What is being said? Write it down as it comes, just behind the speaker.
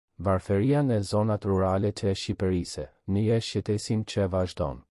Varferia në zonat rurale të Shqiperise, një Shqetesim që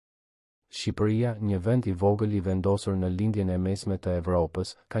Vazhdon. Shqiperia, një vend I vogël I vendosur në lindjen e mesme të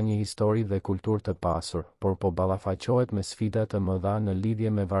Evropës, ka një histori dhe kulturë të pasur, por po ballafaqohet me sfida të mëdha në lidhje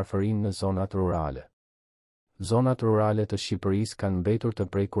me varfërinë në zonat rurale. Zonat rurale të Shqiperisë kanë mbetur të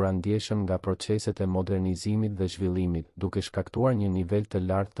prekura ndjeshëm nga proceset e modernizimit dhe zhvillimit, duke shkaktuar një nivel të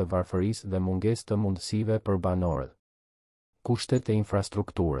lartë të varfërisë dhe mungesë të mundësive për banorët. Kushtet e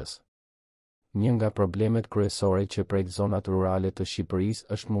infrastrukturës. Një nga problemet kryesore që prek zonat rurale të Shqiperisë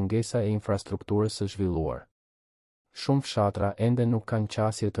është mungesa e infrastrukturës së zhvilluar. Shumë fshatra ende nuk kanë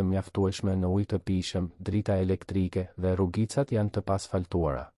qasje të mjaftueshme në ujë të pijshëm, drita elektrike dhe rrugicat janë të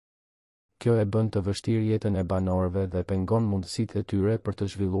pasfaltuara. Kjo e bën të vështirë jetën e banorëve dhe pengon mundësitë e tyre për të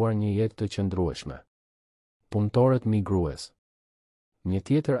zhvilluar një jetë të qëndrueshme. Punëtorët migrues. Një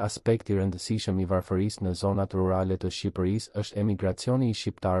tjetër aspekt I rëndësishëm I varfërisë në zonat rurale të Shqiperisë është emigracioni I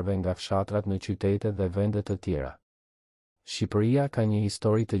shqiptarëve nga fshatrat në qytete dhe vende të tjera. Shqiperia ka një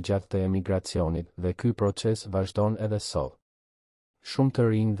histori të gjatë të emigracionit dhe ky proces vazhdon edhe sot. Shumë të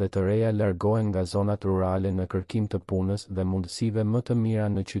rinj dhe të reja largohen nga zonat rurale në kërkim të punës dhe mundësive më të mira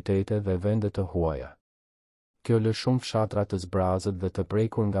në qytete dhe vende të huaja. Kjo lë shumë fshatra të zbrazët dhe të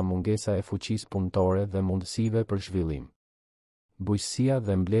prekur nga mungesa e fuqisë punëtore dhe mundësive për zhvillim. Bujqësia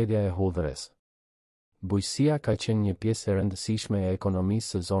dhe mbledhja e hudhres. Bujqësia ka qenë një pjesë e rëndësishme e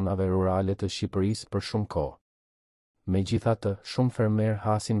ekonomisë së zonave rurale të Shqiperisë për shumë kohë. Megjithatë, shumë fermer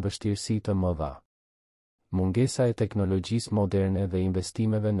hasin vështirësi të mëdha. Mungesa e teknologjisë moderne dhe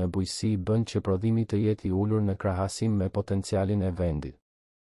investimeve në bujqësi bën që prodhimi të jetë I ulur në krahasim me potencialin e vendit.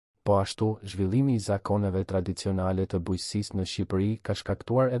 Po ashtu, zhvillimi I zakoneve tradicionale të bujqësisë në Shqipëri ka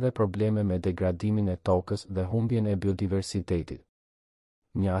shkaktuar edhe probleme me degradimin e tokës dhe humbjen e biodiversitetit.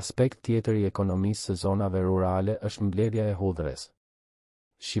 Një aspekt tjetër I ekonomisë së zonave rurale është mbledhja e hudhres.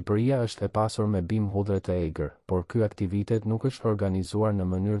 Shqiperia është e pasur me bim hudhre të egër, por ky aktivitet nuk është organizuar në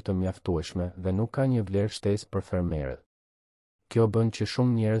mënyrë të mjaftueshme dhe nuk ka një vlerë shtesë për fermerët. Kjo bën që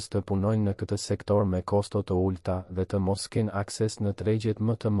shumë njerëz të punojnë në këtë sektor me kosto të ulta dhe të mos kenë akses në tregjet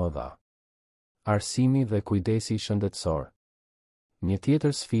më të mëdha. Arsimi dhe kujdesi shëndetësor. Një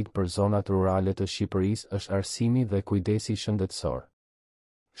tjetër sfidë për zonat rurale të Shqiperisë është arsimi dhe kujdesi shëndetësor.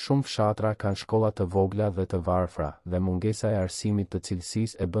 Shumë fshatra kanë shkolla të vogla dhe të varfra dhe mungesa e arsimit të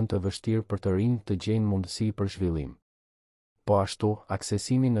cilësisë e bën të vështirë për të rinj të gjejnë mundësi për zhvillim. Po ashtu,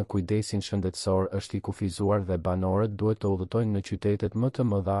 aksesimi në kujdesin shëndetësor është I kufizuar dhe banorët duhet të udhëtojnë në qytetet më të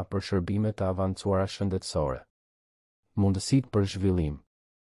mëdha për shërbime të avancuara shëndetësore. Mundësitë për zhvillim.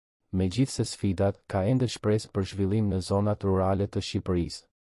 Megjithse sfidat, ka ende shpresë për zhvillim në zonat rurale të Shqiperisë.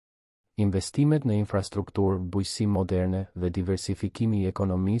 Investimet në infrastrukturë, bujqësi moderne dhe diversifikimi I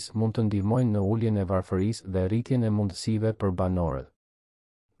ekonomisë mund të ndihmojnë në uljen e varfërisë dhe rritjen e mundësive për banorët.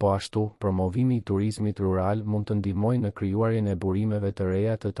 Po ashtu, promovimi I turizmit rural mund të ndihmojë në krijuarjen e burimeve të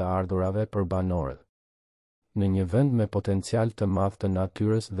reja të ardhurave për banorët. Në një vend me potencial të madh të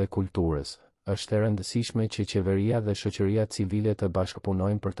natyrës dhe kulturës, është e rëndësishme që qeveria dhe shoqëria civile të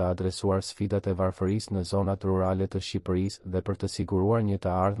bashkëpunojnë për të adresuar sfidat e varfërisë në zonat rurale të Shqiperisë dhe për të siguruar një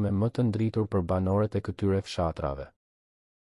të ardhme më të ndritur për banorët e këtyre fshatrave.